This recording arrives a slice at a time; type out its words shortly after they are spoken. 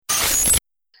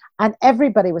And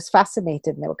everybody was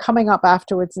fascinated, and they were coming up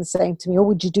afterwards and saying to me, oh,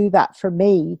 would you do that for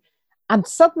me? And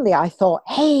suddenly I thought,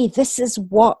 hey, this is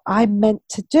what I'm meant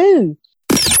to do.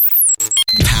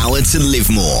 Power to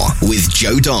Live More with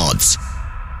Jo Dodds.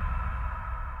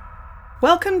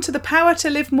 Welcome to the Power to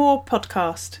Live More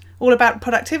podcast, all about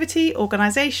productivity,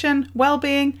 organisation,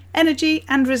 well-being, energy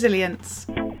and resilience.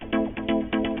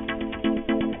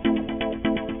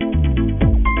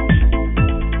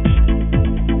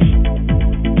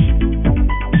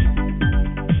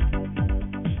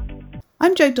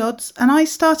 I'm Jo Dodds, and I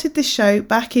started this show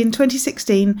back in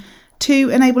 2016 to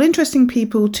enable interesting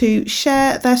people to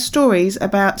share their stories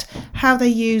about how they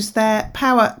use their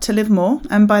power to live more.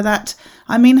 And by that,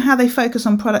 I mean how they focus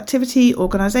on productivity,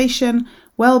 organisation,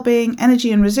 well-being,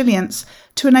 energy and resilience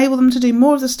to enable them to do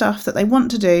more of the stuff that they want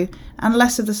to do and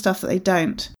less of the stuff that they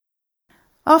don't.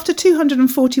 After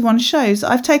 241 shows,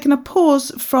 I've taken a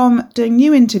pause from doing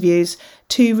new interviews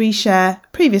to reshare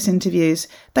previous interviews.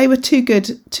 They were too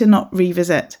good to not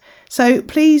revisit. So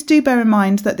please do bear in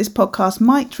mind that this podcast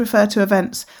might refer to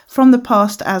events from the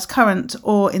past as current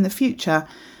or in the future.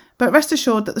 But rest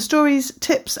assured that the stories,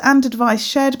 tips and advice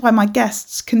shared by my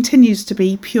guests continues to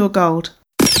be pure gold.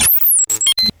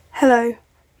 Hello,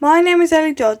 my name is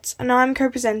Ellie Dodds and I'm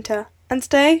co-presenter. And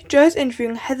today Jo is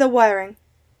interviewing Heather Waring.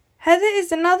 Heather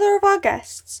is another of our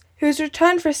guests who has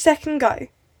returned for a second go.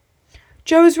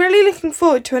 Jo is really looking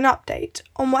forward to an update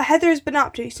on what Heather has been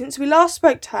up to since we last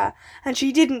spoke to her, and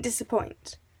she didn't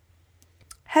disappoint.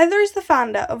 Heather is the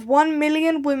founder of 1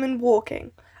 Million Women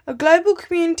Walking, a global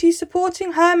community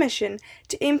supporting her mission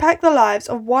to impact the lives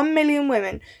of 1 million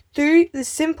women through the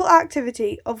simple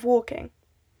activity of walking.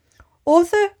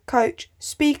 Author, coach,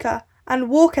 speaker, and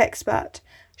walk expert,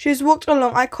 she has walked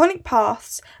along iconic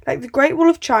paths like the Great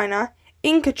Wall of China,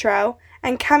 Inca Trail,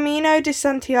 and Camino de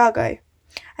Santiago.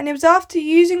 And it was after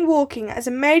using walking as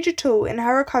a major tool in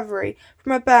her recovery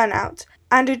from a burnout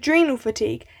and adrenal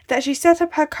fatigue that she set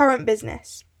up her current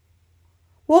business.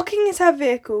 Walking is her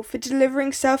vehicle for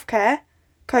delivering self-care,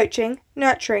 coaching,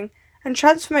 nurturing, and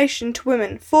transformation to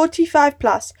women 45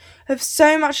 plus who have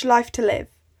so much life to live.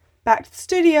 Back to the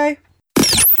studio.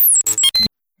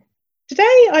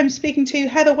 Today I'm speaking to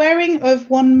Heather Waring of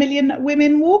 1 Million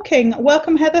Women Walking.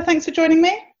 Welcome, Heather. Thanks for joining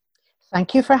me.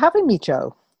 Thank you for having me,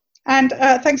 Jo. And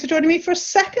thanks for joining me for a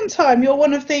second time. You're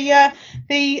one of the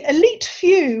elite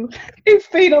few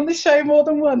who've been on the show more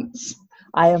than once.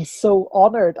 I am so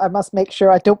honoured. I must make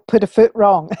sure I don't put a foot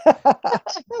wrong.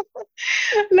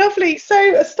 Lovely.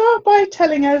 So start by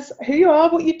telling us who you are,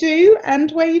 what you do, and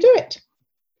where you do it.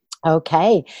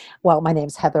 Okay. Well, my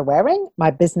name's Heather Waring. My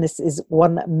business is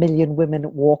 1 Million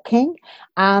Women Walking.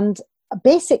 And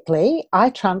basically,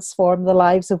 I transform the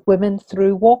lives of women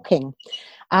through walking.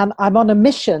 And I'm on a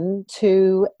mission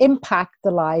to impact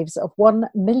the lives of 1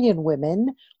 million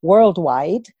women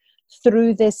worldwide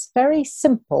through this very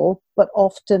simple but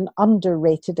often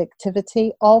underrated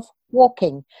activity of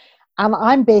walking. And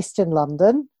I'm based in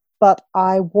London, but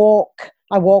I walk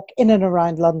in and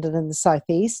around London in the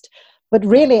southeast, but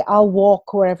really I'll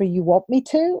walk wherever you want me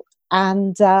to.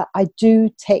 And I do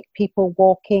take people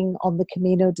walking on the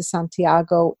Camino de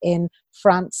Santiago in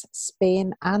France,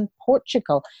 Spain, and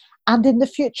Portugal. And in the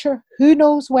future, who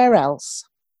knows where else?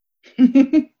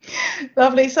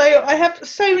 Lovely. So I have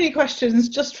so many questions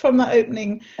just from that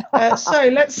opening. So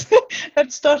let's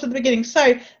start at the beginning.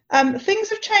 So things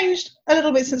have changed a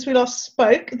little bit since we last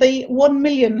spoke. The 1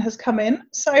 million has come in.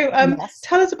 So Yes.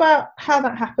 Tell us about how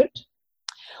that happened.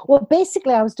 Well,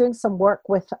 basically, I was doing some work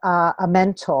with a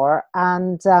mentor,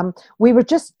 and we were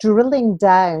just drilling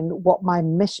down what my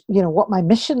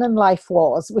mission in life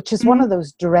was, which is one of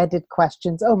those dreaded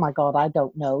questions. Oh my God, I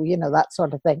don't know, that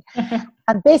sort of thing.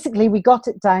 And basically, we got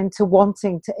it down to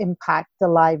wanting to impact the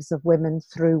lives of women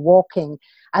through walking.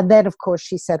 And then, of course,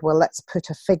 she said, well, let's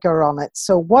put a figure on it.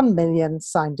 So 1 million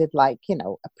sounded like,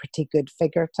 a pretty good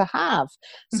figure to have.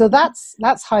 So that's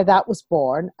how that was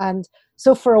born. And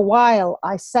so for a while,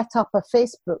 I set up a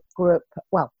Facebook group.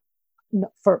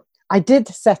 I did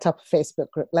set up a Facebook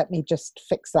group. Let me just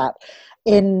fix that.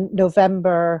 In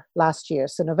November last year,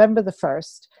 so November the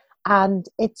 1st. And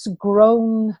it's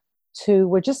grown to,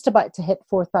 we're just about to hit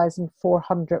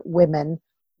 4,400 women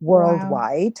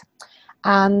worldwide.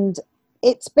 Wow. And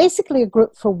it's basically a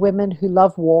group for women who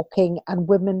love walking and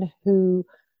women who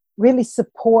really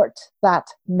support that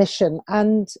mission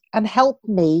and help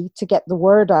me to get the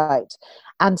word out.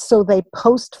 And so they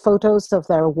post photos of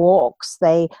their walks,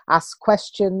 they ask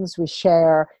questions, we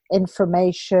share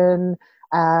information,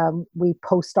 we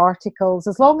post articles,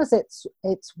 as long as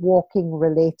it's walking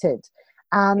related.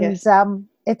 And yes.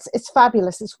 It's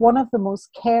fabulous. It's one of the most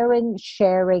caring,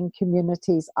 sharing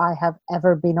communities I have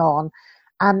ever been on.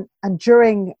 And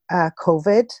during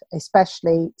COVID,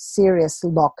 especially serious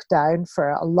lockdown for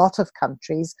a lot of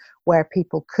countries where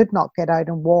people could not get out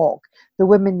and walk, the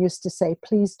women used to say,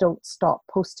 please don't stop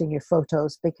posting your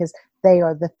photos because they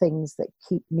are the things that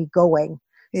keep me going.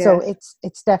 Yes. So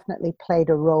it's definitely played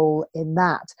a role in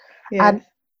that. Yes. And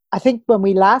I think when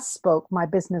we last spoke, my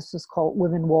business was called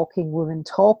Women Walking, Women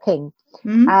Talking.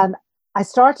 Mm-hmm. And I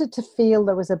started to feel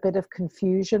there was a bit of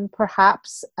confusion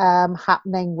perhaps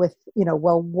happening with,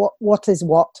 well, what is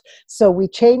what? So we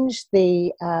changed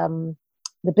the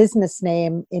business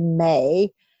name in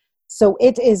May. So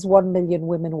it is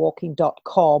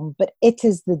 1millionwomenwalking.com, but it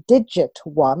is the digit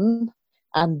 1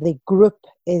 and the group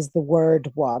is the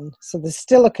word 1. So there's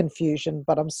still a confusion,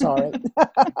 but I'm sorry.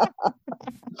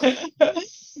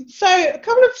 So a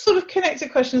couple of sort of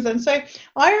connected questions then. So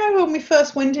I remember when we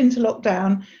first went into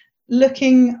lockdown,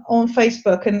 looking on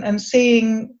Facebook and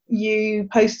seeing you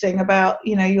posting about,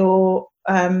 your,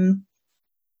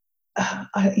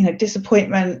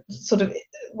 disappointment, sort of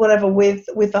whatever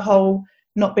with the whole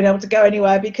not being able to go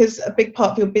anywhere, because a big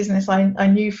part of your business I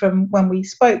knew from when we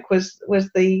spoke was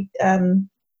the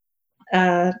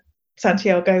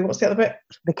Santiago, what's the other bit?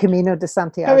 The Camino de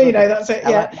Santiago. Camino, that's it,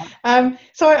 yeah.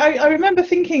 So I remember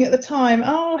thinking at the time,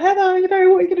 oh, Heather, what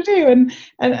are you going to do?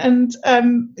 And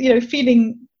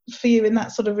feeling for you in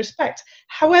that sort of respect.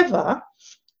 However,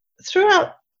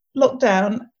 throughout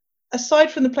lockdown,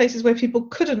 aside from the places where people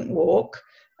couldn't walk,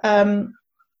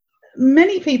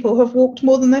 many people have walked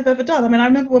more than they've ever done. I mean, I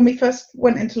remember when we first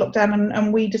went into lockdown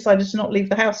and we decided to not leave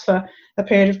the house for a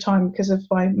period of time because of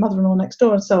my mother-in-law next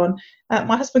door and so on,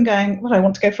 my husband going, well, I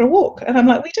want to go for a walk. And I'm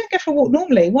like, we don't go for a walk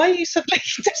normally. Why are you suddenly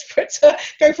desperate to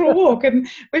go for a walk? And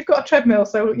we've got a treadmill,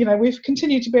 so, we've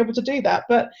continued to be able to do that.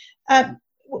 But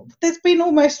there's been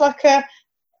almost like a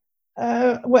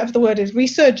whatever the word is,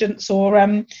 resurgence or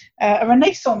a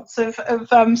renaissance of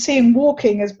seeing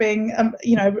walking as being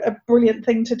a brilliant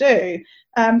thing to do.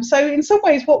 So in some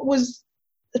ways, what was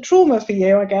the trauma for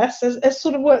you, I guess, has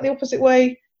sort of worked the opposite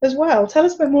way as well. Tell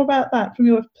us a bit more about that from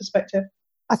your perspective.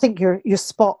 I think you're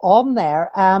spot on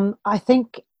there. I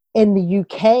think in the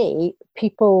UK,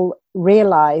 people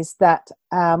realised that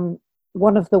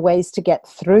one of the ways to get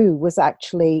through was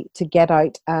actually to get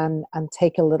out and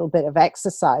take a little bit of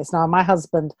exercise. Now, my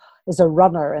husband is a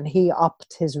runner and he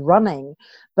upped his running.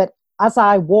 But as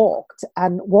I walked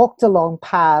along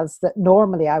paths that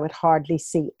normally I would hardly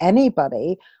see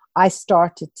anybody, I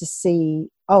started to see,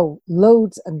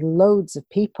 loads and loads of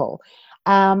people.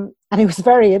 And it was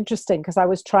very interesting because I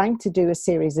was trying to do a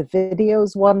series of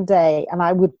videos one day and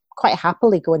I would quite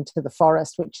happily go into the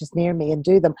forest, which is near me, and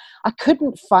do them. I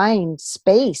couldn't find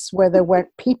space where there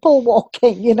weren't people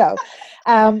walking,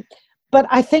 But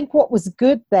I think what was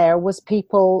good there was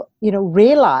people, a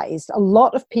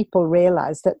lot of people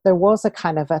realized that there was a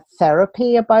kind of a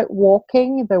therapy about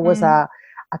walking. There was a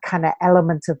kind of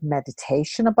element of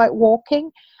meditation about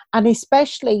walking. And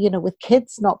especially, with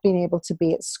kids not being able to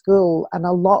be at school and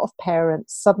a lot of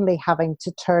parents suddenly having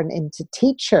to turn into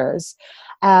teachers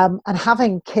and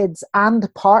having kids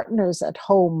and partners at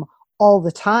home all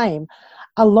the time,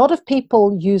 a lot of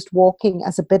people used walking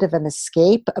as a bit of an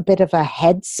escape, a bit of a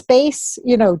headspace,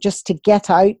 just to get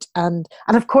out. And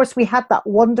of course, we had that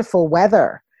wonderful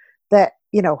weather that,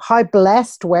 how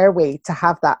blessed were we to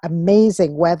have that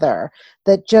amazing weather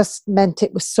that just meant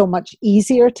it was so much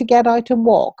easier to get out and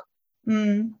walk.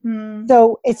 Mm-hmm.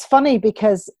 So it's funny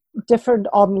because different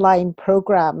online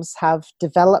programs have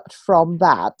developed from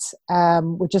that.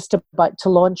 We're just about to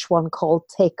launch one called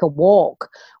Take a Walk,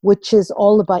 which is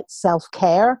all about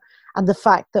self-care and the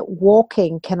fact that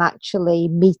walking can actually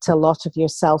meet a lot of your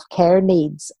self-care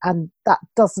needs. And that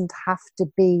doesn't have to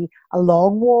be a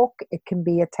long walk. It can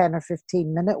be a 10 or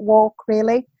 15 minute walk,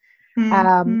 really. Mm-hmm.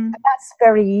 And that's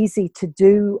very easy to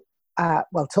do,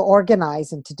 to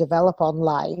organize and to develop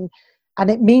online. And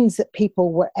it means that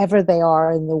people, wherever they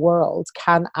are in the world,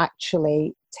 can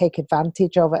actually take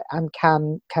advantage of it and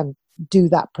can do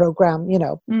that program,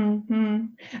 Mm-hmm.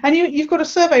 And you've got a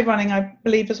survey running, I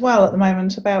believe, as well at the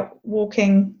moment about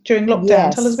walking during lockdown.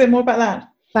 Yes. Tell us a bit more about that.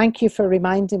 Thank you for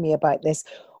reminding me about this.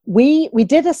 We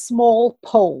did a small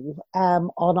poll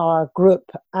on our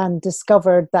group and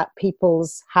discovered that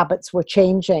people's habits were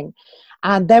changing.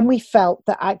 And then we felt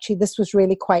that actually this was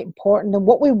really quite important. And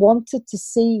what we wanted to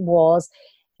see was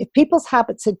if people's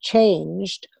habits had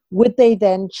changed, would they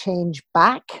then change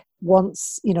back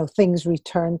once, things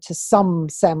return to some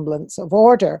semblance of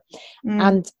order?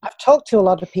 And I've talked to a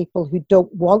lot of people who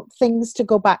don't want things to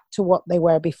go back to what they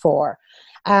were before.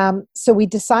 So we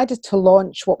decided to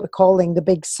launch what we're calling the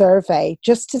big survey,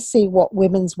 just to see what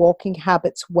women's walking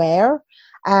habits were,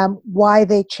 why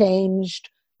they changed,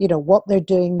 what they're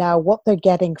doing now, what they're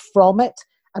getting from it,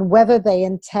 and whether they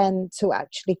intend to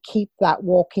actually keep that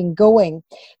walking going.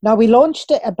 Now, we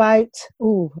launched it about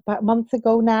a month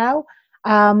ago now,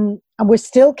 and we're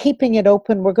still keeping it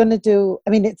open. We're going to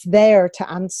it's there to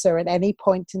answer at any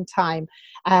point in time,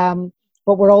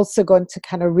 but we're also going to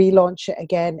kind of relaunch it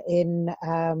again in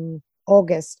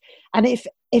August. And if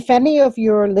any of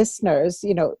your listeners,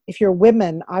 if you're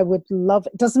women, I would love,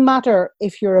 it doesn't matter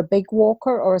if you're a big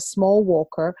walker or a small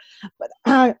walker, but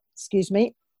excuse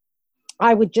me,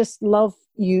 I would just love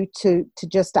you to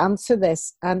just answer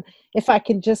this. And if I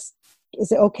can is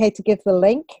it okay to give the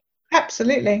link?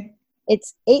 Absolutely.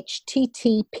 It's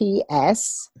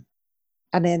HTTPS,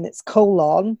 and then it's :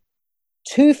 2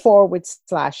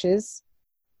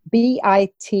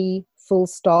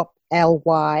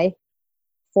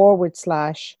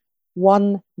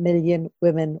 bit.ly/1 million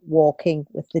women walking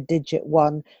with the digit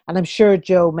 1. And I'm sure,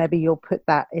 Joe, maybe you'll put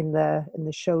that in the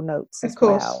show notes as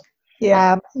well. Of course.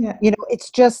 Yeah. It's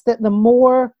just that the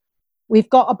more we're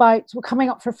coming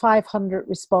up for 500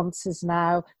 responses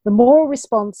now. The more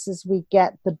responses we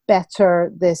get, the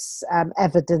better this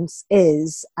evidence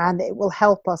is, and it will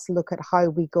help us look at how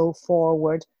we go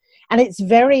forward. And it's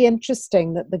very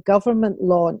interesting that the government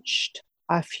launched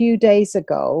a few days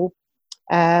ago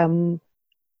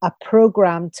a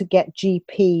program to get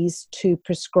GPs to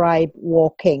prescribe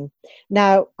walking.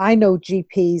 Now, I know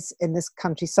GPs in this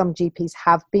country, some GPs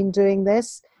have been doing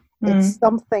this. It's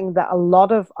something that a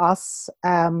lot of us,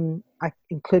 I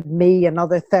include me and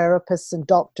other therapists and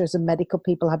doctors and medical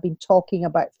people, have been talking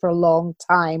about for a long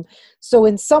time. So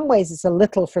in some ways, it's a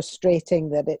little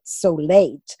frustrating that it's so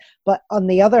late. But on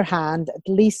the other hand, at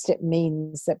least it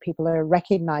means that people are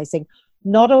recognizing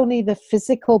not only the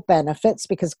physical benefits,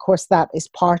 because of course that is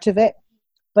part of it,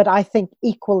 but I think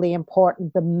equally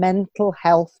important, the mental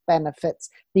health benefits,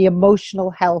 the emotional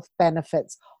health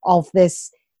benefits of this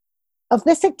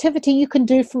activity you can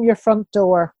do from your front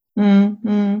door. There's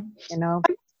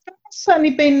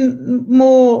certainly been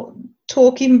more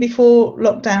talk even before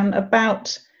lockdown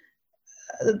about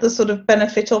the sort of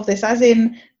benefit of this, as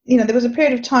in, there was a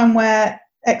period of time where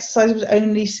exercise was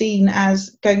only seen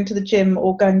as going to the gym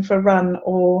or going for a run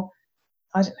or,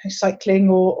 I don't know, cycling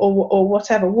or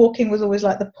whatever. Walking was always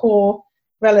like the poor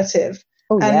relative.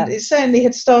 And it certainly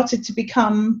had started to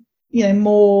become,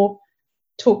 more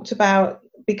talked about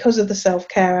because of the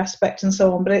self-care aspect and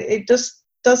so on. But it just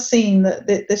does seem that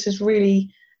this has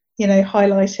really,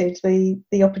 highlighted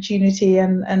the opportunity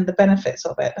and the benefits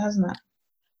of it, hasn't it?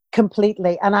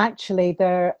 Completely. And actually,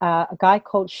 a guy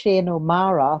called Shane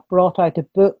O'Mara brought out a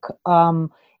book.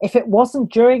 If it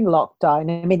wasn't during lockdown,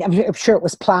 I'm sure it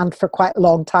was planned for quite a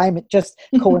long time. It just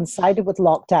coincided with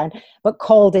lockdown, but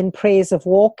called In Praise of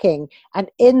Walking.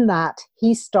 And in that,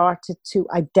 he started to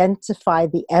identify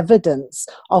the evidence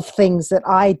of things that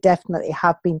I definitely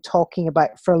have been talking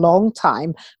about for a long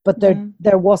time, but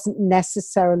there wasn't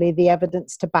necessarily the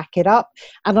evidence to back it up.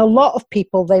 And a lot of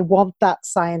people, they want that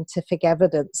scientific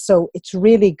evidence. So it's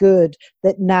really good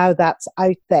that now that's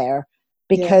out there.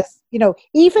 Because,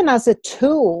 even as a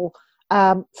tool,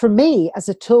 for me, as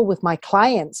a tool with my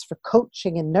clients for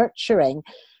coaching and nurturing,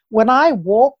 when I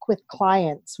walk with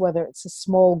clients, whether it's a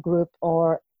small group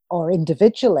or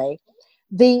individually,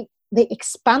 the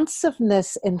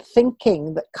expansiveness in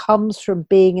thinking that comes from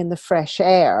being in the fresh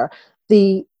air,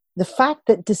 the fact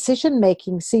that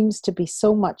decision-making seems to be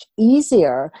so much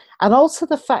easier, and also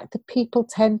the fact that people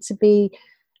tend to be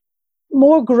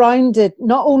more grounded,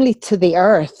 not only to the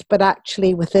earth, but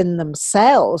actually within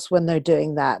themselves when they're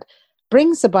doing that,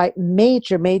 brings about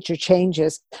major, major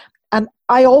changes. And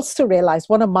I also realized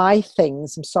one of my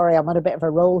things, I'm sorry, I'm on a bit of a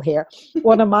roll here.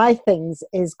 One of my things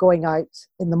is going out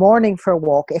in the morning for a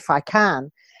walk if I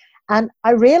can. And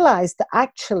I realized that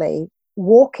actually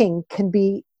walking can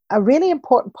be a really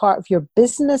important part of your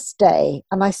business day.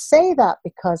 And I say that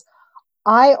because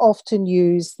I often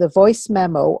use the voice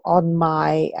memo on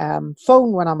my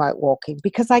phone when I'm out walking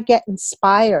because I get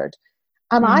inspired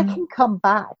and I can come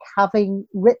back having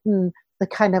written the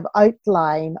kind of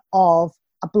outline of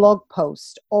a blog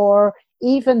post or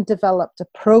even developed a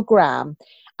program.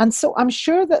 And so I'm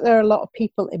sure that there are a lot of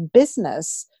people in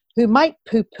business who might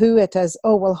poo-poo it as,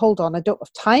 oh, well, hold on, I don't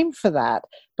have time for that.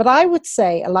 But I would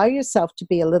say allow yourself to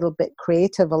be a little bit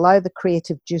creative, allow the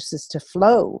creative juices to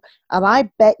flow. And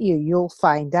I bet you'll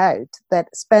find out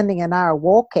that spending an hour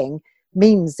walking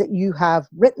means that you have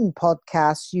written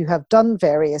podcasts, you have done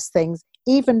various things,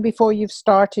 even before you've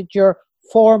started your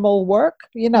formal work,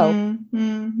 you know.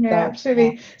 Yeah, So,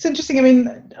 absolutely. yeah. It's interesting. I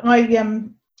mean,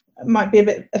 I might be a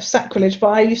bit of sacrilege, but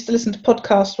I used to listen to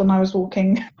podcasts when I was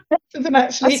walking rather than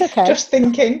actually That's okay. just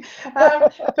thinking.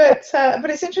 But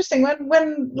it's interesting.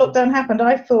 When lockdown happened,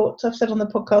 I thought, I've said on the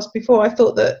podcast before, I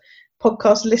thought that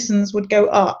podcast listens would go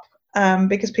up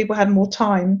because people had more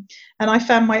time. And I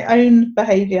found my own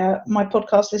behaviour, my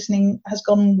podcast listening has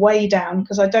gone way down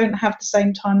because I don't have the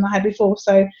same time I had before.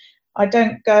 So I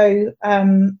don't go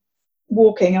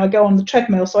walking, I go on the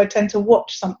treadmill, so I tend to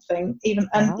watch something, even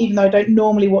though I don't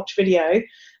normally watch video,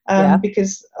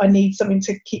 because I need something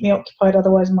to keep me occupied,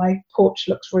 otherwise my porch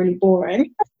looks really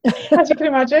boring, as you can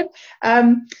imagine.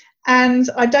 And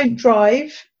I don't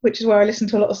drive, which is where I listen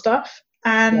to a lot of stuff.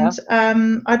 And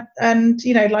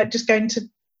you know, like just going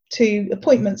to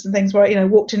appointments and things where I, you know,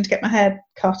 walked in to get my hair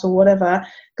cut or whatever,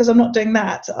 because I'm not doing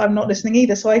that, I'm not listening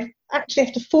either. So I actually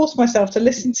have to force myself to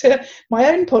listen to my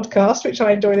own podcast, which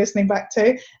I enjoy listening back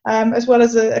to, as well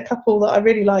as a couple that I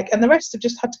really like, and the rest have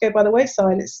just had to go by the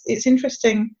wayside. It's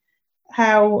interesting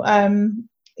how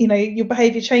you know, your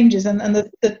behaviour changes, and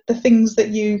the things that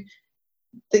you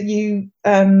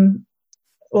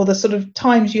or the sort of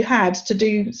times you had to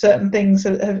do certain things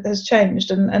has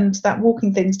changed, and that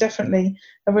walking thing's definitely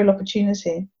a real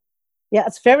opportunity. Yeah,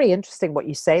 it's very interesting what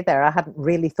you say there. I hadn't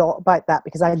really thought about that,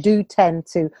 because I do tend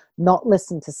to not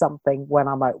listen to something when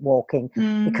I'm out walking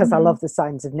because I love the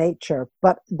sounds of nature.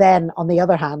 But then on the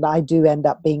other hand, I do end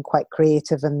up being quite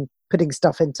creative and putting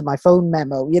stuff into my phone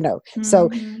memo, you know. So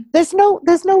there's no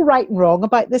right and wrong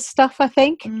about this stuff, I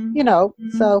think, you know.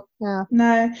 So yeah.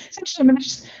 No, it's interesting. I mean, it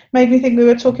just made me think, we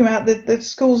were talking about the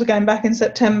schools are going back in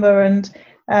September, and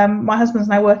my husband's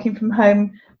now working from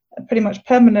home pretty much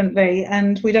permanently,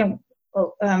 and we don't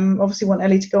obviously want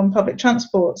Ellie to go on public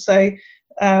transport. So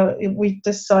we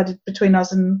decided between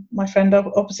us and my friend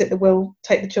opposite that we'll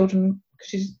take the children, because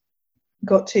she's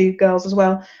got two girls as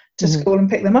well, to school and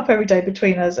pick them up every day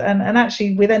between us. And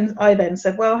actually I then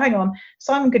said, well, hang on,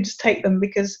 Simon could just take them,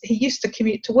 because he used to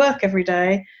commute to work every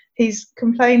day. He's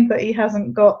complained that he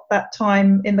hasn't got that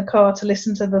time in the car to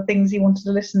listen to the things he wanted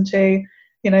to listen to,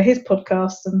 you know, his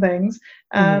podcasts and things.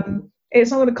 It's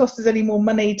not going to cost us any more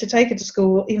money to take her to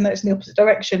school, even though it's in the opposite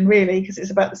direction, really, because it's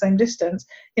about the same distance.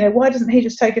 You know, why doesn't he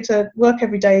just take her to work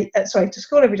every day, to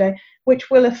school every day,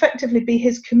 which will effectively be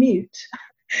his commute?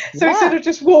 So instead of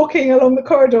just walking along the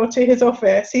corridor to his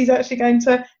office, he's actually going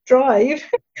to drive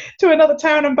to another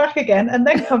town and back again, and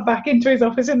then come back into his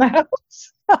office in the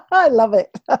house. I love it.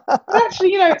 But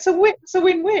actually, you know, it's a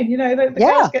win-win. You know, the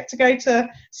girls get to go to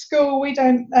school. We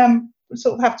don't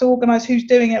sort of have to organise who's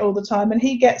doing it all the time, and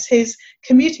he gets his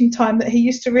commuting time that he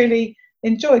used to really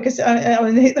enjoy. Because I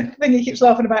mean, the thing he keeps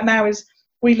laughing about now is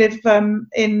we live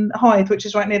in Hythe, which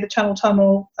is right near the Channel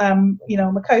Tunnel, you know,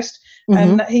 on the coast.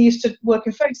 And he used to work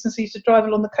in Folkestone, so he used to drive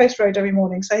along the coast road every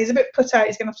morning. So he's a bit put out.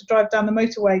 He's going to have to drive down the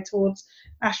motorway towards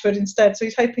Ashford instead. So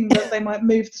he's hoping that they might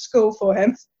move the school for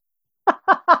him.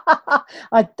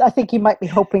 I think he might be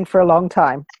hoping for a long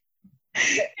time.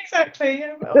 Exactly,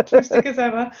 yeah, optimistic as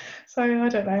ever. So I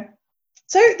don't know.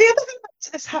 So the other thing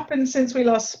that has happened since we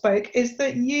last spoke is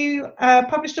that you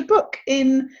published a book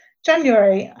in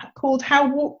January called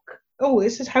How it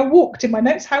says How Walked in my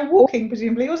notes. How Walking,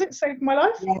 presumably. Was it Saved My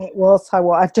Life? Yeah, it was How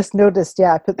Walking. I've just noticed,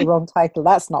 I put the wrong title.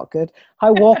 That's not good.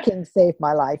 How Walking Saved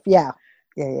My Life. Yeah.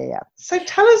 So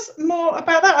tell us more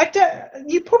about that.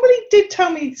 You probably did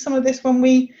tell me some of this when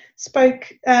we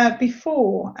spoke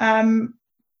before,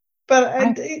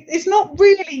 but it's not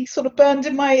really sort of burned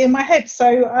in my head.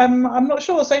 So I'm not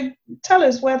sure. So tell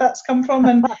us where that's come from,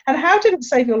 and how did it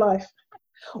save your life?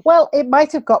 Well, it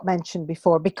might have got mentioned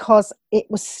before, because it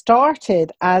was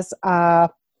started as a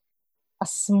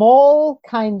small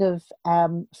kind of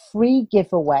free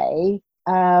giveaway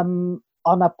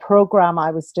on a program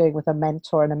I was doing with a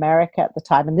mentor in America at the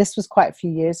time, and this was quite a few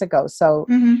years ago. So,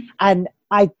 and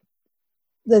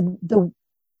the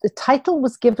title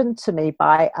was given to me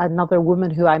by another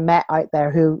woman who I met out there,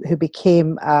 who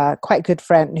became a quite good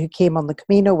friend, and who came on the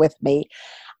Camino with me,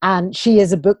 and she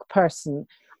is a book person.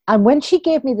 And when she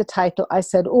gave me the title, I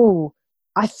said, "Oh,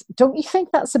 don't you think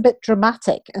that's a bit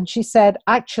dramatic?" And she said,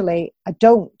 "Actually, I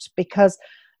don't, because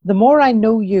the more I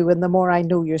know you and the more I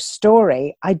know your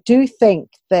story, I do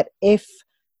think that if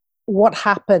what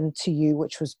happened to you,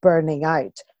 which was burning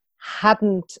out,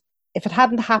 if it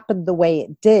hadn't happened the way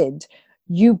it did,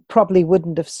 you probably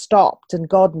wouldn't have stopped, and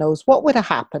God knows what would have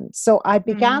happened." So I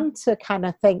began to kind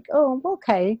of think, oh,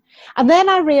 okay. And then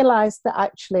I realized that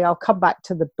actually, I'll come back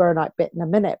to the burnout bit in a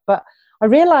minute, but I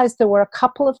realized there were a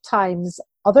couple of times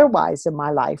otherwise in my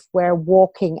life where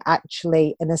walking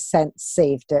actually, in a sense,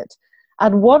 saved it.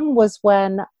 And one was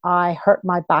when I hurt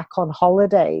my back on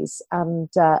holidays. And,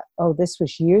 this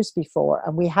was years before.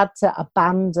 And we had to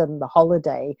abandon the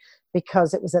holiday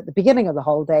because it was at the beginning of the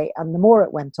holiday. And the more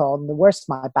it went on, the worse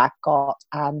my back got.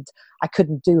 And I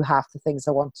couldn't do half the things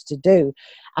I wanted to do.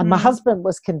 And my husband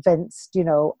was convinced,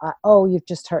 you've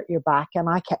just hurt your back. And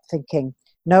I kept thinking,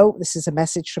 no, this is a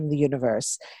message from the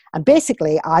universe. And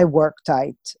basically, I worked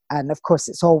out, and of course,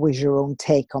 it's always your own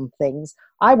take on things.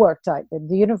 I worked out that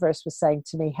the universe was saying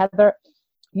to me, Heather,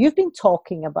 you've been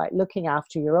talking about looking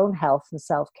after your own health and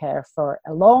self-care for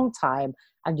a long time,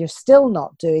 and you're still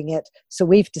not doing it. So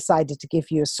we've decided to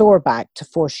give you a sore back to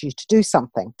force you to do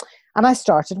something. And I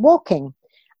started walking.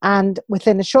 And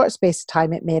within a short space of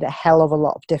time, it made a hell of a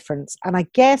lot of difference. And I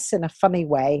guess in a funny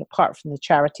way, apart from the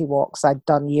charity walks I'd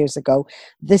done years ago,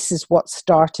 this is what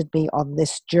started me on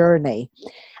this journey.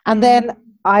 And then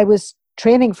I was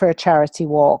training for a charity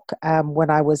walk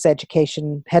when I was head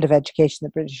of education at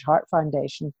the British Heart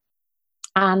Foundation.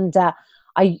 And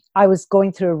I was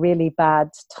going through a really bad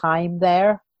time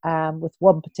there with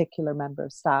one particular member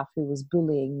of staff who was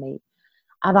bullying me.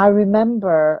 And I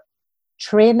remember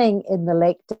training in the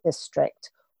Lake District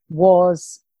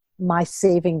was my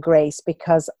saving grace,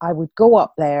 because I would go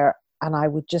up there and I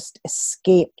would just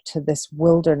escape to this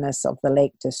wilderness of the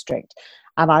Lake District.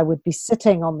 And I would be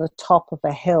sitting on the top of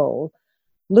a hill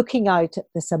looking out at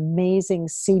this amazing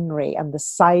scenery and the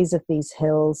size of these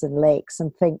hills and lakes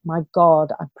and think, my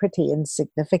God, I'm pretty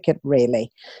insignificant,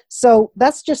 really. So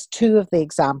that's just two of the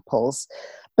examples.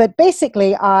 But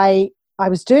basically, I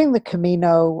was doing the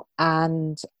Camino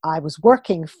and I was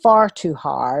working far too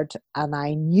hard, and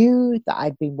I knew that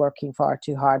I'd been working far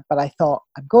too hard, but I thought,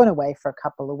 I'm going away for a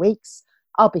couple of weeks.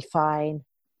 I'll be fine.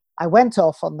 I went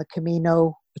off on the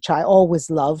Camino, which I always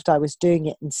loved. I was doing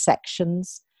it in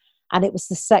sections, and it was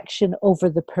the section over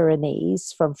the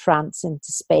Pyrenees from France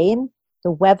into Spain.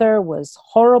 The weather was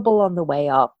horrible on the way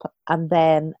up, and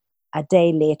then a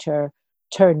day later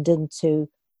turned into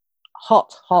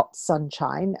hot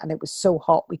sunshine, and it was so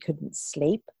hot we couldn't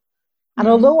sleep. And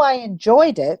although I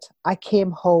enjoyed it, I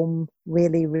came home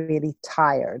really, really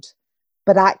tired.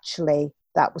 But actually,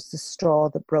 that was the straw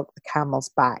that broke the camel's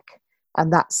back.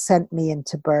 And that sent me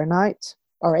into burnout,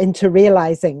 or into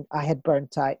realizing I had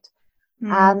burnt out.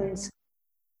 And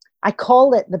I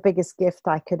call it the biggest gift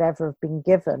I could ever have been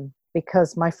given,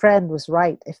 because my friend was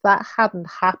right. If that hadn't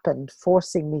happened,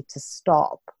 forcing me to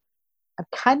stop, I'm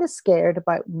kind of scared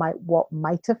about what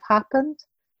might have happened.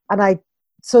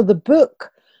 So the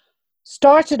book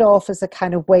started off as a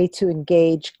kind of way to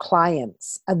engage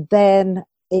clients, and then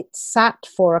it sat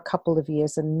for a couple of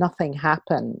years and nothing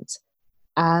happened.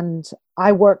 And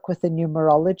I work with a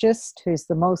numerologist who's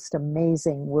the most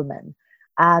amazing woman.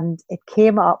 And it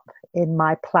came up in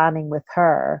my planning with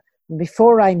her. And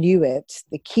before I knew it,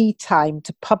 the key time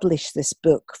to publish this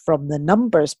book from the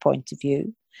numbers point of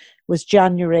view was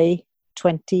January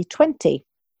 2020.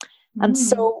 And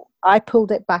so I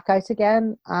pulled it back out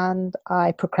again, and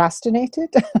I procrastinated,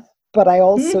 but I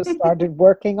also started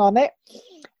working on it.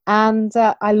 And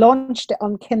I launched it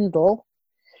on Kindle.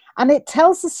 And it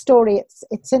tells the story.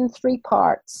 It's in 3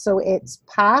 parts. So it's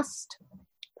past,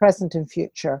 present, and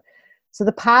future. So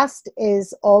the past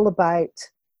is all about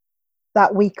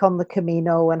that week on the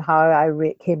Camino and how I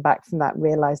came back from that and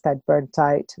realized I'd burnt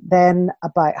out. Then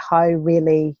about how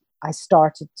really I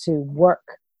started to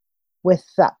work with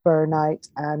that burnout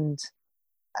and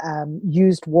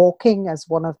used walking as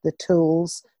one of the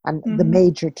tools, and the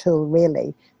major tool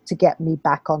really, to get me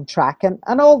back on track. And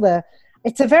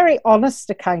it's a very honest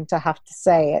account, I have to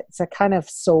say. It's a kind of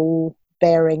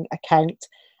soul-bearing account.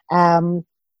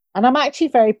 And I'm actually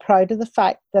very proud of the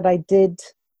fact that I did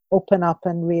open up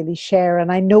and really share. And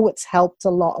I know it's helped a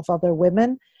lot of other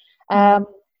women. So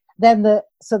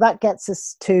that gets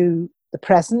us to the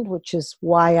present, which is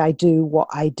why I do what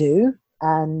I do.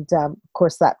 And of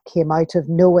course, that came out of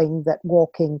knowing that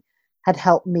walking had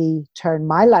helped me turn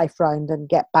my life around and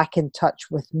get back in touch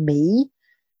with me.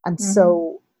 And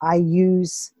so I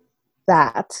use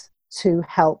that to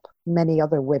help many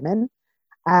other women.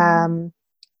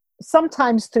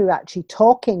 Sometimes through actually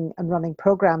talking and running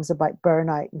programs about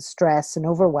burnout and stress and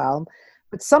overwhelm,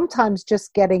 but sometimes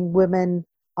just getting women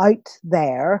out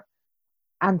there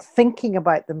and thinking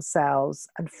about themselves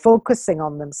and focusing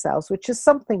on themselves, which is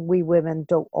something we women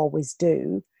don't always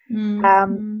do.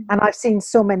 And I've seen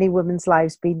so many women's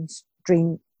lives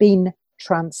being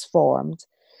transformed.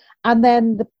 And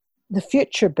then the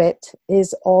future bit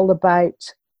is all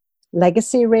about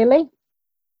legacy, really,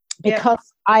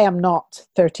 because I am not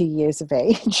 30 years of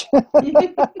age.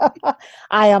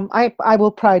 I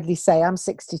will proudly say I'm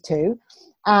 62.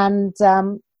 And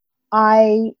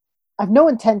I I've no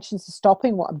intentions of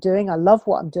stopping what I'm doing. I love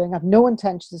what I'm doing. I've no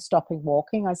intentions of stopping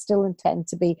walking. I still intend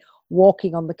to be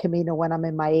walking on the Camino when I'm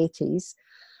in my 80s.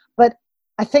 But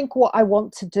I think what I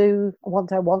want to do,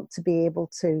 what I want to be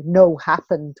able to know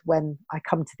happened when I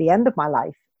come to the end of my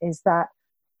life, is that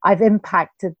I've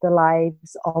impacted the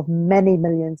lives of many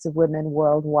millions of women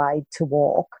worldwide to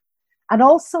walk. And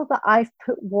also that I've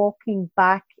put walking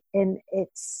back in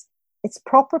its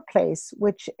proper place,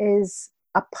 which is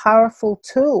a powerful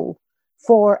tool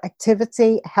for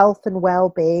activity, health and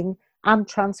well-being and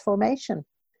transformation.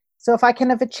 So if I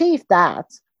can have achieved that,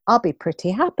 I'll be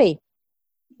pretty happy.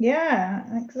 Yeah,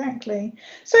 exactly.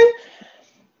 So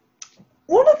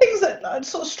one of the things that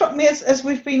sort of struck me as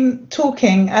we've been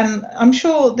talking, and I'm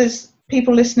sure there's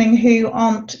people listening who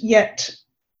aren't yet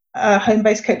a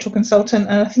home-based coach or consultant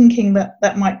and are thinking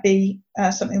that might be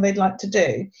something they'd like to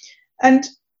do. And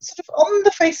sort of on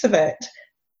the face of it,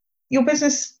 your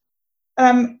business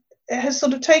has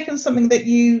sort of taken something that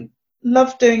you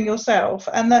love doing yourself,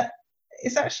 and that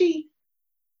it's actually,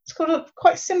 it's kind of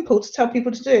quite simple to tell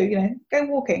people to do, go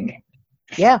walking.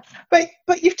 Yeah. But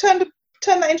you've turned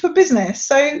that into a business.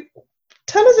 So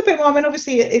tell us a bit more. I mean,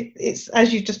 obviously it's,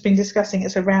 as you've just been discussing,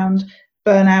 it's around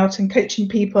burnout and coaching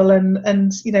people. And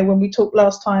when we talked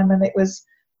last time and it was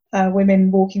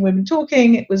women walking, women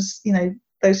talking, it was,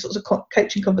 those sorts of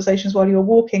coaching conversations while you were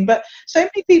walking. But so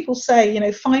many people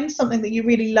say, find something that you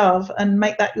really love and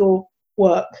make that your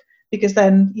work, because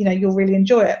then, you'll really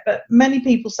enjoy it. But many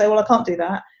people say, well, I can't do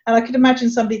that. And I could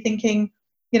imagine somebody thinking,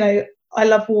 I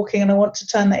love walking and I want to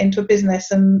turn that into a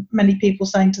business. And many people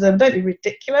saying to them, don't be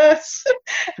ridiculous.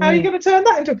 How are you going to turn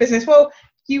that into a business? Well,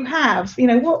 you have,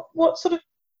 what sort of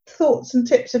thoughts and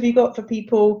tips have you got for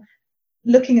people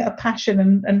looking at a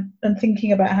passion and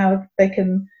thinking about how they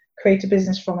can create a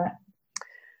business from it?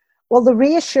 Well, the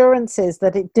reassurance is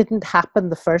that it didn't happen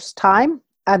the first time.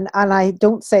 And I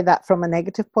don't say that from a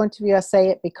negative point of view. I say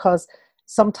it because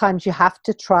sometimes you have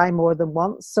to try more than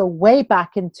once. So way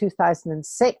back in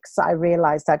 2006, I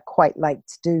realized I'd quite like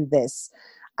to do this.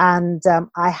 And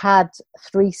I had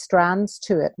 3 strands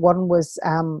to it. One was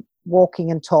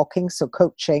walking and talking, so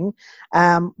coaching.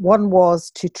 One was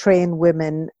to train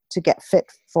women to get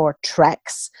fit for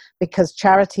treks, because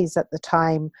charities at the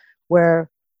time were,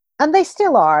 and they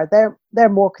still are, they're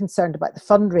more concerned about the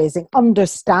fundraising.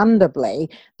 Understandably,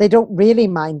 they don't really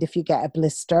mind if you get a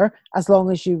blister as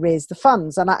long as you raise the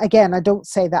funds. And I don't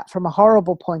say that from a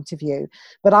horrible point of view,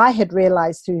 but I had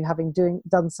realized through having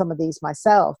done some of these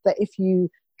myself that if you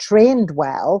trained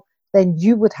well, then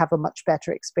you would have a much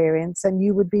better experience and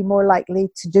you would be more likely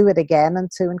to do it again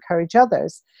and to encourage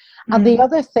others. Mm-hmm. And the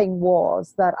other thing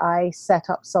was that I set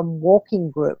up some walking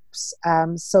groups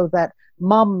so that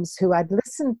mums who I'd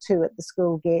listened to at the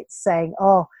school gates saying,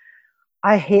 oh,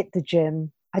 I hate the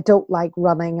gym. I don't like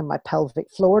running and my pelvic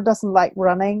floor doesn't like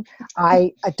running.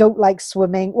 I don't like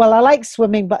swimming. Well, I like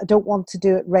swimming, but I don't want to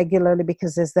do it regularly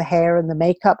because there's the hair and the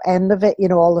makeup end of it,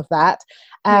 all of that.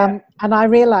 And I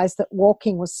realized that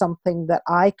walking was something that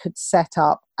I could set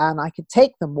up and I could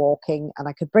take them walking and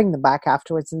I could bring them back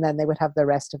afterwards and then they would have the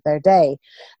rest of their day.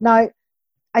 Now,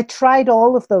 I tried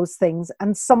all of those things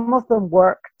and some of them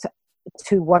worked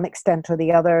to one extent or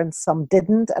the other and some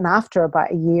didn't. And after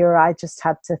about a year, I just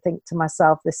had to think to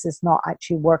myself, this is not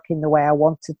actually working the way I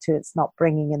wanted to. It's not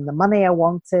bringing in the money I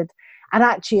wanted. And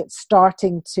actually it's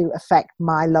starting to affect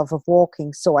my love of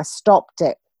walking. So I stopped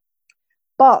it.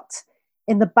 But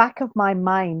in the back of my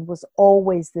mind was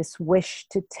always this wish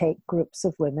to take groups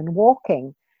of women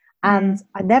walking. And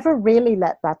I never really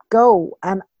let that go.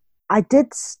 And I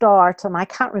did start, and I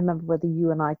can't remember whether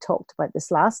you and I talked about this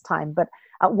last time, but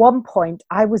at one point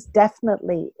I was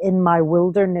definitely in my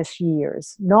wilderness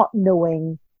years, not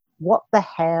knowing what the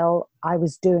hell I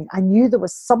was doing. I knew there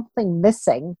was something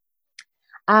missing.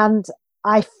 And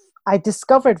I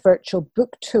discovered virtual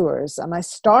book tours and I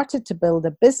started to build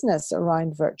a business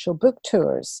around virtual book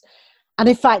tours. And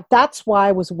in fact, that's why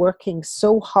I was working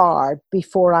so hard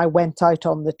before I went out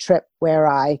on the trip where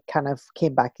I kind of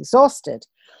came back exhausted.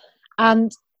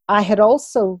 And I had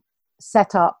also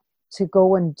set up to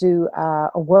go and do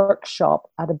a workshop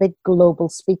at a big global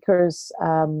speakers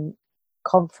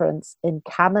conference in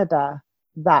Canada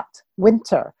that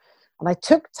winter. And I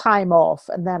took time off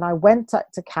and then I went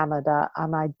out to Canada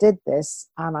and I did this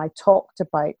and I talked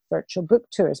about virtual book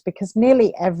tours because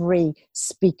nearly every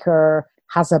speaker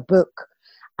has a book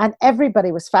and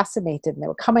everybody was fascinated and they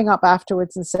were coming up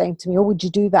afterwards and saying to me, oh, would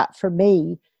you do that for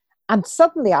me? And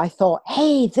suddenly I thought,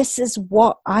 hey, this is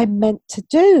what I meant to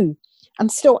do.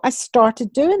 And so I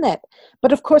started doing it.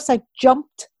 But of course I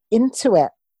jumped into it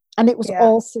and it was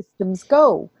all systems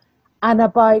go. And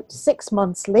about 6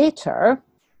 months later,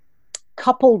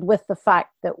 coupled with the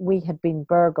fact that we had been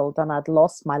burgled and I'd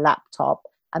lost my laptop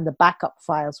and the backup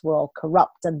files were all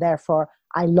corrupt, and therefore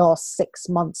I lost 6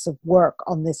 months of work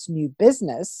on this new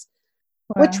business,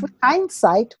 which with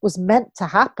hindsight was meant to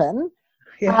happen.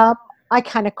 Yeah. I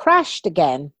kind of crashed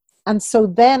again. And so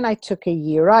then I took a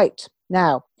year out.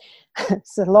 Now,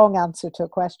 it's a long answer to a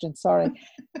question, sorry.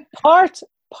 Part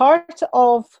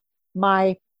of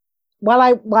my,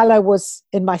 while I was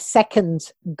in my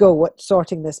second go at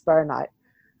sorting this burnout,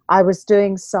 I was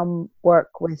doing some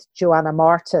work with Joanna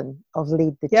Martin of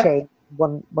Lead the Change,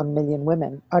 1 Million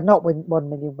Women, or not 1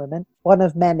 Million Women, one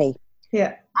of many.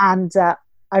 Yeah. And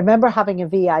I remember having a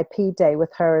VIP day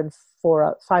with her and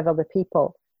 5 other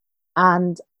people.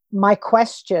 And my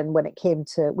question when it came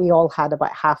to, we all had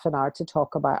about half an hour to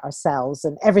talk about ourselves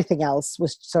and everything else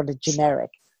was sort of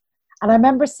generic. And I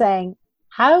remember saying,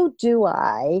 how do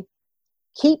I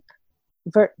keep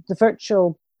the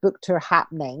virtual book tour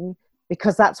happening,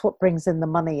 because that's what brings in the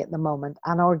money at the moment,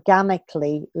 and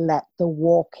organically let the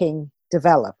walking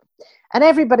develop? And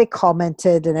everybody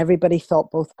commented and everybody thought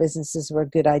both businesses were a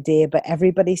good idea, but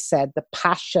everybody said the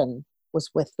passion was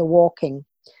with the walking.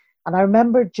 And I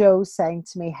remember Jo saying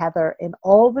to me, Heather, in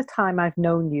all the time I've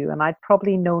known you, and I'd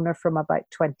probably known her from about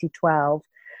 2012,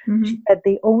 she said,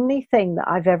 the only thing that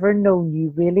I've ever known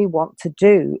you really want to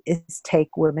do is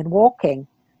take women walking.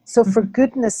 So for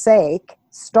goodness sake,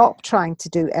 stop trying to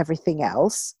do everything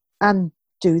else and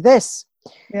do this.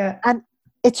 Yeah. And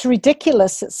it's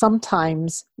ridiculous that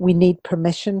sometimes we need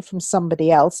permission from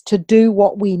somebody else to do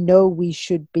what we know we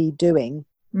should be doing.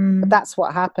 But that's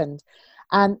what happened.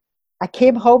 And I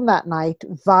came home that night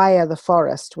via the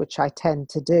forest, which I tend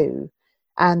to do.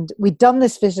 And we'd done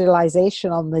this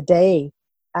visualization on the day.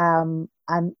 And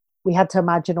we had to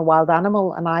imagine a wild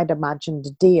animal, and I'd imagined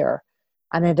a deer.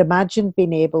 And I'd imagined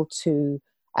being able to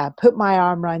put my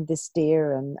arm around this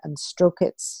deer and stroke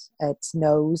its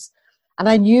nose. And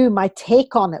I knew my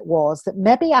take on it was that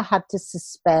maybe I had to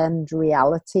suspend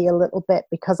reality a little bit,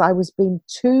 because I was being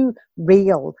too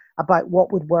real about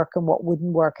what would work and what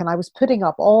wouldn't work. And I was putting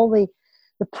up all the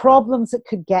problems that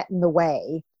could get in the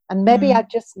way. And maybe I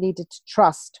just needed to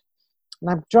trust. And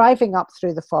I'm driving up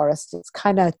through the forest. It's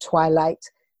kind of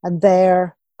twilight. And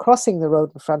there, crossing the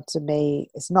road in front of me,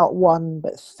 is not 1,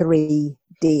 but 3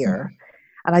 deer.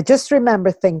 And I just remember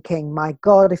thinking, my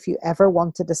God, if you ever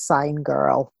wanted a sign,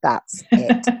 girl, that's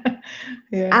it.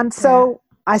 And so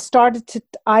I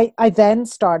then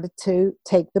started to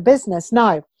take the business.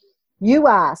 Now, you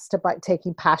asked about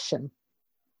taking passion.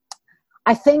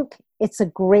 I think it's a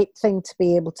great thing to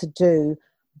be able to do,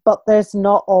 but there's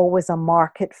not always a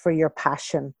market for your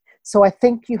passion. So I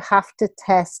think you have to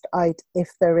test out if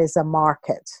there is a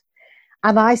market.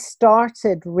 And I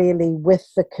started really with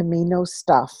the Camino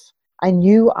stuff. I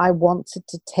knew I wanted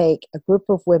to take a group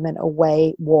of women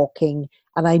away walking,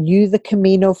 and I knew the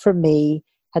Camino for me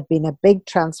had been a big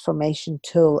transformation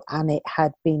tool, and it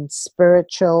had been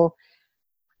spiritual.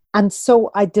 And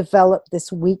so I developed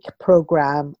this week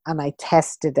program and I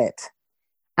tested it,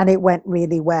 and it went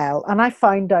really well. And I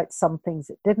found out some things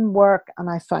that didn't work,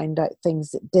 and I found out things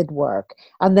that did work.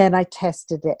 And then I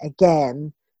tested it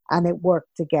again and it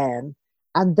worked again.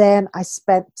 And then I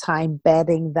spent time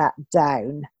bedding that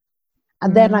down.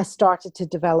 And then I started to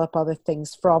develop other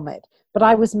things from it. But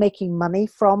I was making money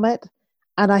from it.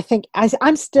 And I think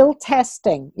I'm still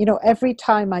testing, every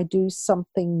time I do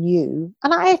something new.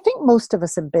 And I think most of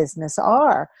us in business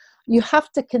are. You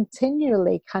have to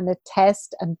continually kind of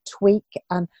test and tweak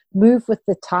and move with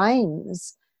the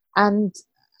times and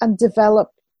develop,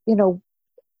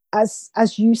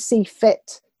 as you see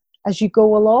fit as you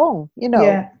go along,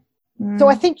 Yeah. So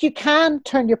I think you can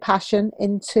turn your passion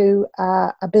into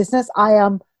a business. I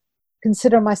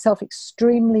consider myself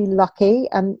extremely lucky,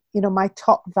 and my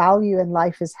top value in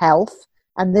life is health,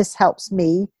 and this helps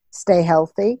me stay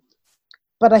healthy.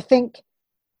 But I think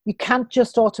you can't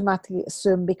just automatically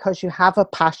assume because you have a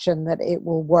passion that it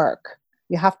will work.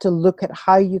 You have to look at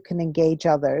how you can engage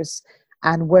others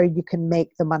and where you can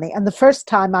make the money. And the first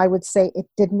time, I would say it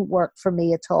didn't work for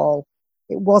me at all.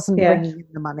 It wasn't bringing in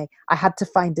the money. I had to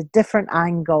find a different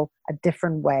angle, a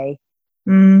different way.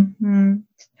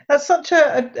 That's such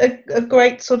a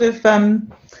great sort of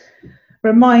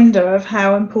reminder of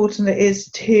how important it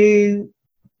is to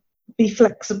be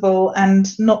flexible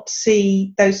and not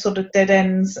see those sort of dead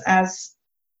ends as,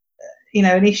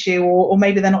 an issue, or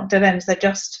maybe they're not dead ends, they're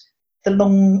just the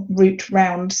long route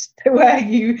round to where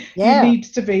you need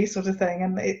to be, sort of thing.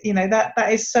 And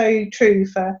that is so true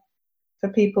for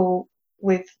people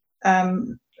with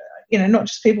not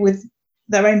just people with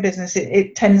their own business.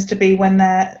 It tends to be when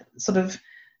they're sort of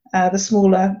the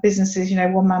smaller businesses,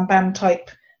 one-man band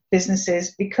type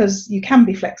businesses, because you can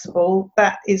be flexible,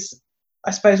 that is,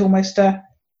 I suppose, almost a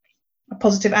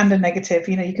positive and a negative.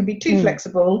 You can be too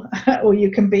flexible or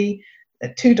you can be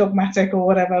too dogmatic or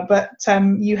whatever, but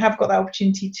you have got that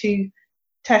opportunity to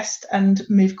test and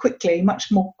move quickly,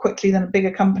 much more quickly than a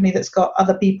bigger company that's got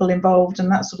other people involved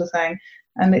and that sort of thing.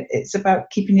 And it's about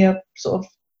keeping your sort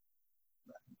of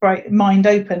bright mind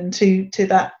open to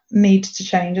that need to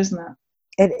change, isn't it?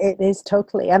 It is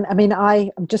totally. And I mean,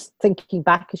 I'm just thinking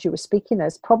back as you were speaking,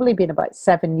 it's probably been about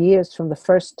 7 years from the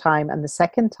first time and the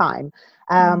second time.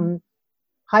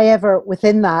 However,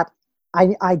 within that,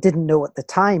 I didn't know at the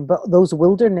time, but those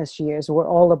wilderness years were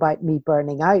all about me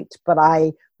burning out. But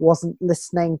I wasn't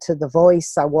listening to the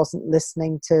voice. I wasn't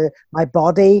listening to my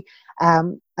body.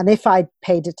 And if I'd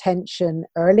paid attention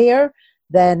earlier,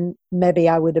 then maybe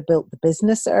I would have built the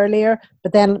business earlier.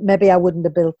 But then maybe I wouldn't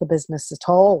have built the business at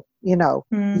all. You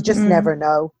just never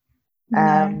know.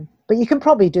 But you can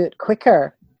probably do it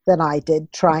quicker than I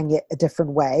did, trying it a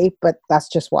different way. But that's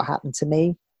just what happened to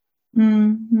me.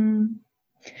 Mm-hmm.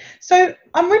 So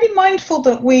I'm really mindful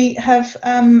that we have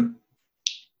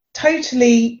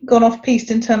totally gone off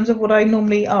piste in terms of what I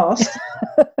normally ask.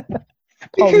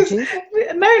 Because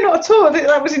no, not at all.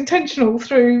 That was intentional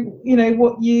through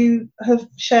what you have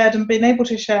shared and been able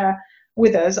to share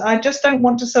with us. I just don't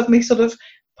want to suddenly sort of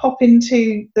pop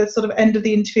into the sort of end of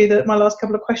the interview, that my last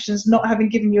couple of questions, not having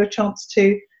given you a chance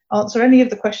to answer any of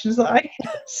the questions that I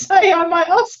say I might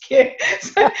ask you.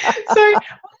 So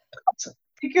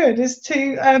good is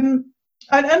to and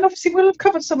obviously we'll have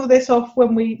covered some of this off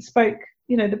when we spoke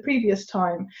the previous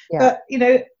time, but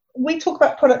we talk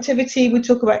about productivity, we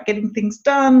talk about getting things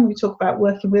done, we talk about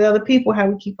working with other people, how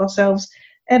we keep ourselves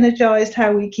energized,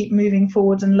 how we keep moving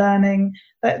forward and learning.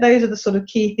 Those are the sort of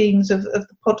key themes of the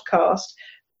podcast.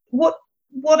 What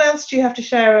else do you have to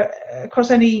share across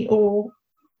any or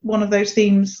one of those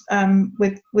themes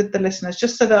with the listeners,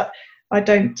 just so that I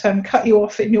don't cut you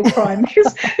off in your prime,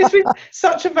 because it's been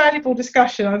such a valuable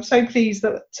discussion. I'm so pleased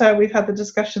that we've had the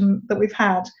discussion that we've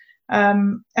had.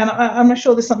 And I'm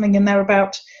sure there's something in there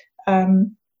about,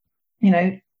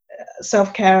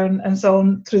 self-care and so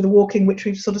on through the walking, which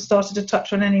we've sort of started to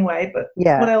touch on anyway. But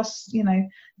what else,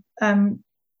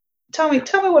 tell me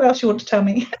what else you want to tell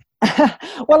me.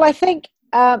 Well, I think,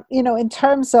 in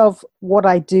terms of what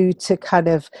I do to kind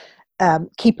of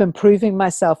keep improving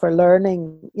myself or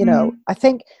learning, I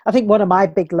think one of my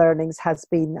big learnings has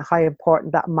been how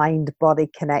important that mind-body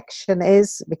connection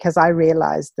is, because I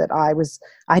realized that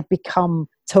I'd become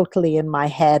totally in my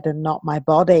head and not my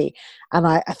body. And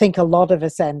I think a lot of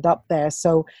us end up there.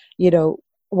 So,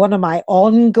 one of my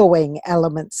ongoing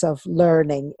elements of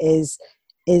learning is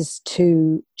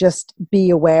to just be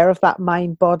aware of that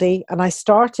mind-body. And I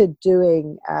started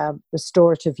doing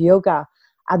restorative yoga,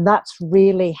 and that's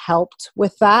really helped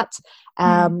with that.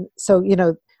 So,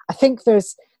 I think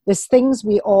there's things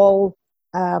we all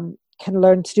can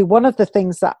learn to do. One of the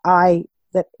things that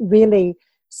really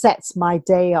sets my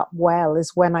day up well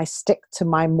is when I stick to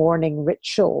my morning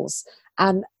rituals.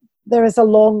 And there is a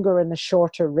longer and a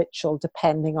shorter ritual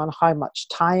depending on how much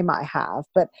time I have.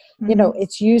 But,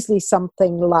 it's usually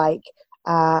something like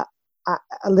a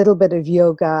little bit of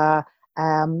yoga,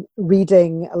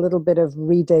 reading, a little bit of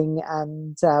reading,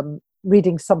 and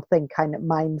reading something kind of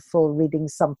mindful, reading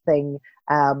something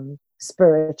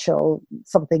spiritual,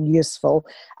 something useful.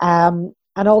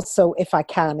 And also, if I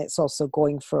can, it's also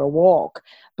going for a walk.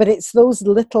 But it's those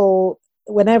little,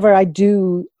 whenever I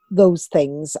do those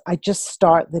things, I just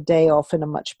start the day off in a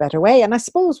much better way. And I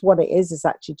suppose what it is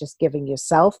actually just giving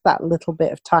yourself that little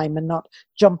bit of time and not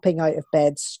jumping out of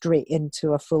bed straight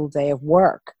into a full day of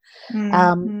work.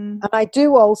 And I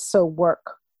do also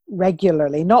work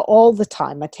regularly, not all the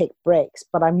time. I take breaks,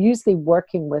 but I'm usually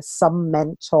working with some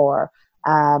mentor,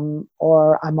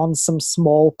 or I'm on some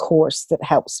small course that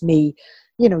helps me,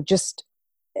 just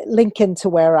link into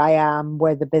where I am,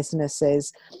 where the business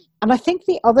is. And I think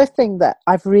the other thing that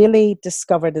I've really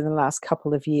discovered in the last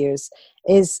couple of years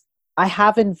is I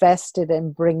have invested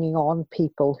in bringing on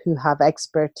people who have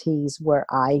expertise where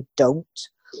I don't.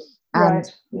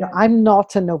 And I'm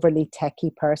not an overly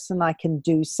techie person. I can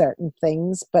do certain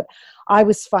things, but I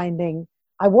was finding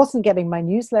I wasn't getting my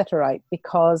newsletter out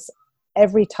because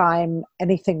every time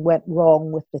anything went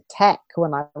wrong with the tech,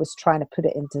 when I was trying to put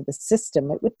it into the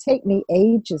system, it would take me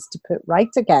ages to put right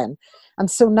again. And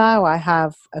so now I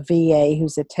have a VA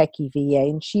who's a techie VA,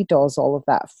 and she does all of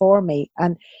that for me.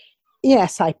 And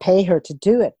yes, I pay her to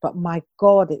do it, but my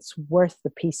God, it's worth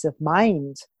the peace of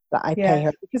mind that I pay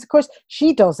her, because of course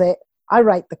she does it. I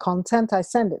write the content, I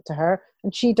send it to her,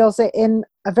 and she does it in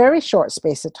a very short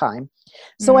space of time.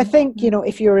 So I think,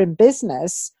 if you're in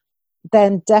business,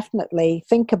 then definitely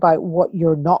think about what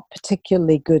you're not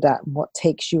particularly good at and what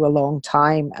takes you a long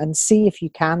time, and see if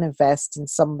you can invest in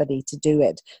somebody to do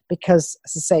it. Because,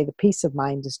 as I say, the peace of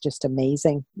mind is just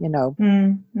amazing, you know.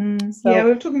 So, yeah, we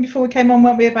were talking before we came on,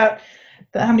 weren't we, about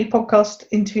how many podcast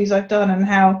interviews I've done and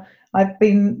how I've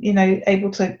been, you know, able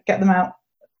to get them out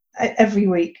every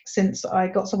week since I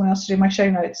got someone else to do my show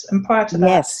notes. And prior to that,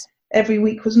 yes. every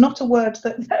week was not a word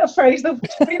a phrase that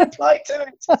was being applied to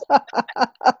it.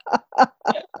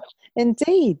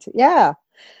 Indeed, yeah.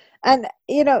 And,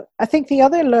 you know, I think the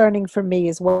other learning for me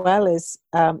as well is,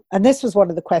 and this was one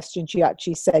of the questions you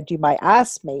actually said you might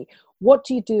ask me, what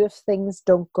do you do if things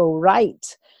don't go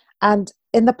right? And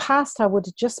in the past, I would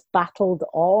have just battled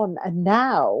on. And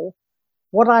now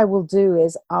what I will do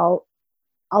is I'll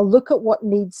look at what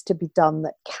needs to be done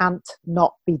that can't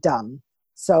not be done.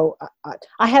 So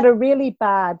I had a really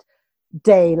bad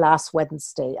day last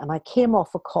Wednesday, and I came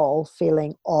off a call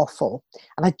feeling awful.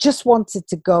 And I just wanted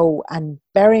to go and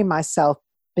bury myself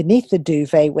beneath the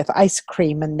duvet with ice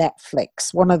cream and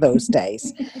Netflix, one of those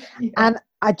days. Yeah. And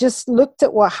I just looked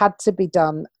at what had to be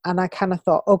done, and I kind of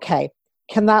thought, okay,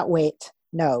 can that wait?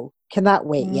 No. Can that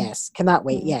wait? Yes. Can that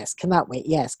wait? Yes. Can that wait?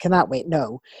 Yes. Can that wait?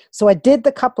 No. So I did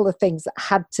the couple of things that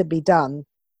had to be done,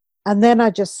 and then I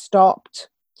just stopped,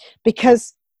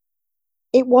 because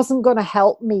it wasn't going to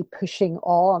help me pushing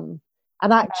on.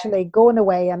 And actually going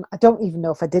away, and I don't even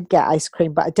know if I did get ice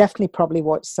cream, but I definitely probably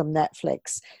watched some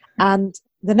Netflix. And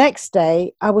the next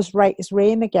day I was right as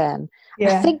rain again.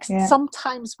 I think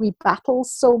sometimes we battle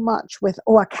so much with,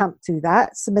 I can't do that.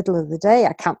 It's the middle of the day.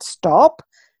 I can't stop.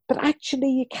 But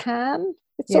actually you can.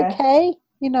 It's okay,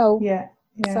 you know. Yeah.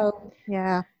 So,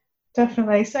 yeah.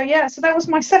 Definitely. So, so that was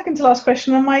my second to last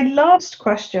question. And my last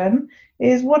question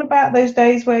is, what about those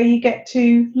days where you get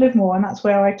to live more? And that's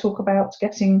where I talk about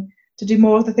getting to do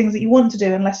more of the things that you want to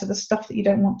do and less of the stuff that you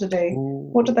don't want to do. Ooh.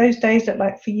 What do those days look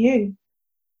like for you?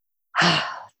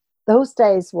 Those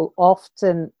days will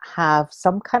often have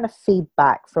some kind of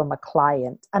feedback from a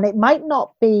client. And it might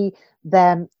not be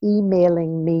them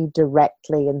emailing me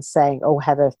directly and saying, oh,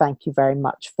 Heather, thank you very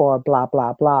much for blah,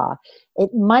 blah, blah.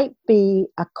 It might be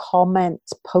a comment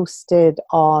posted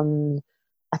on,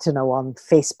 I don't know, on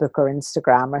Facebook or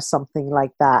Instagram or something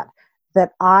like that,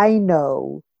 that I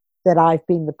know that I've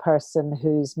been the person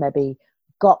who's maybe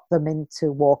got them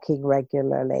into walking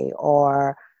regularly,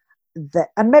 or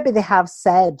and maybe they have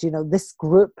said, you know, this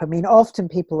group, I mean, often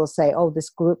people will say, oh, this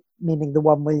group, meaning the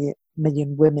 1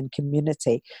 million women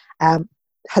community,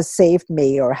 has saved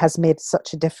me or has made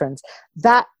such a difference.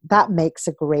 That makes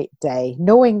a great day,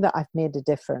 knowing that I've made a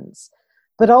difference.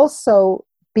 But also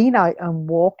being out and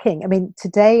walking. I mean,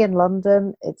 today in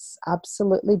London, it's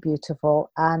absolutely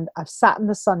beautiful. And I've sat in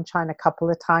the sunshine a couple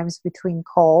of times between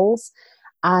calls.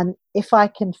 And if I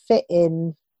can fit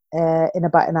in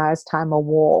about an hour's time, a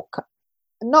walk,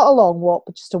 not a long walk,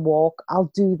 but just a walk, I'll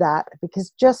do that,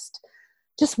 because just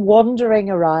wandering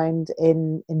around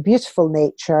in beautiful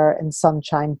nature and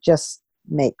sunshine just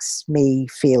makes me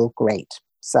feel great.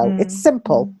 So it's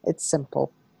simple. It's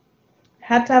simple.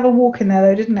 Had to have a walk in there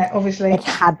though, didn't it? Obviously. It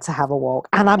had to have a walk.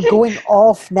 And I'm going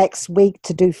off next week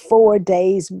to do 4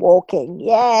 days walking.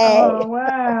 Yay! Oh,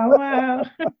 wow.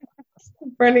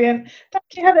 Brilliant. Thank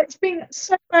you, Heather. It's been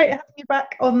so great having you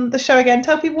back on the show again.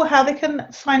 Tell people how they can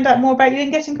find out more about you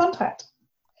and get in contact.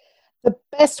 The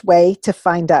best way to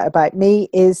find out about me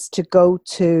is to go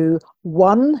to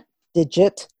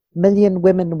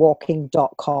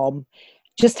 1-millionwomenwalking.com.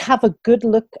 Just have a good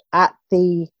look at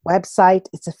the website.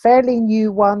 It's a fairly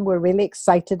new one. We're really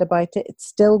excited about it. It's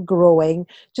still growing.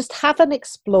 Just have an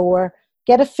explore,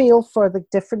 get a feel for the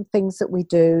different things that we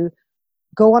do.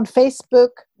 Go on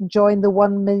Facebook, join the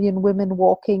 1 Million Women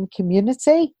Walking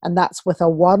community, and that's with a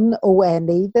 1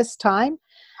 O-N-E this time.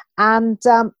 And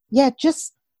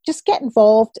just get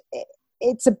involved.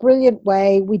 It's a brilliant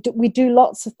way. We do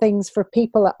lots of things for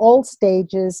people at all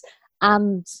stages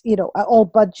and, you know, at all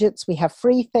budgets. We have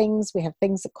free things. We have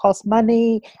things that cost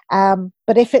money.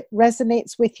 But if it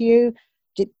resonates with you,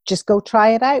 just go try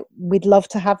it out. We'd love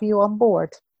to have you on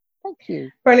board. Thank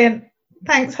you. Brilliant.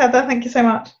 Thanks, Heather. Thank you so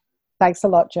much. Thanks a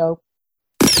lot, Jo.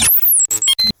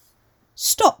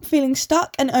 Stop feeling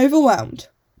stuck and overwhelmed.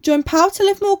 Join Power to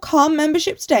Live More Calm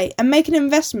membership today and make an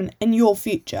investment in your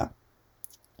future.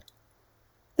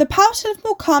 The Power to Live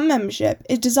More Calm membership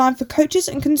is designed for coaches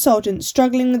and consultants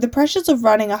struggling with the pressures of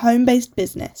running a home-based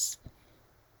business.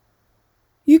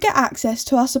 You get access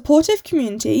to our supportive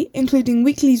community, including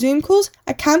weekly Zoom calls,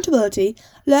 accountability,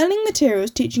 learning materials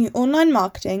teaching you online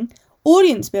marketing,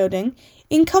 audience building,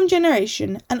 income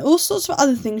generation, and all sorts of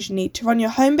other things you need to run your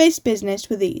home-based business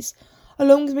with ease,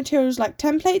 along with materials like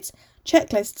templates,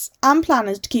 checklists and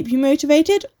planners to keep you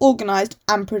motivated, organised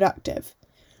and productive.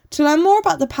 To learn more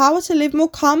about the Power to Live More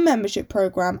Calm membership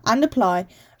programme and apply,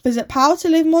 visit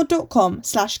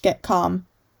powertolivemore.com/getcalm.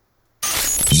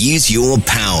 Use your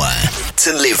power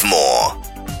to live more.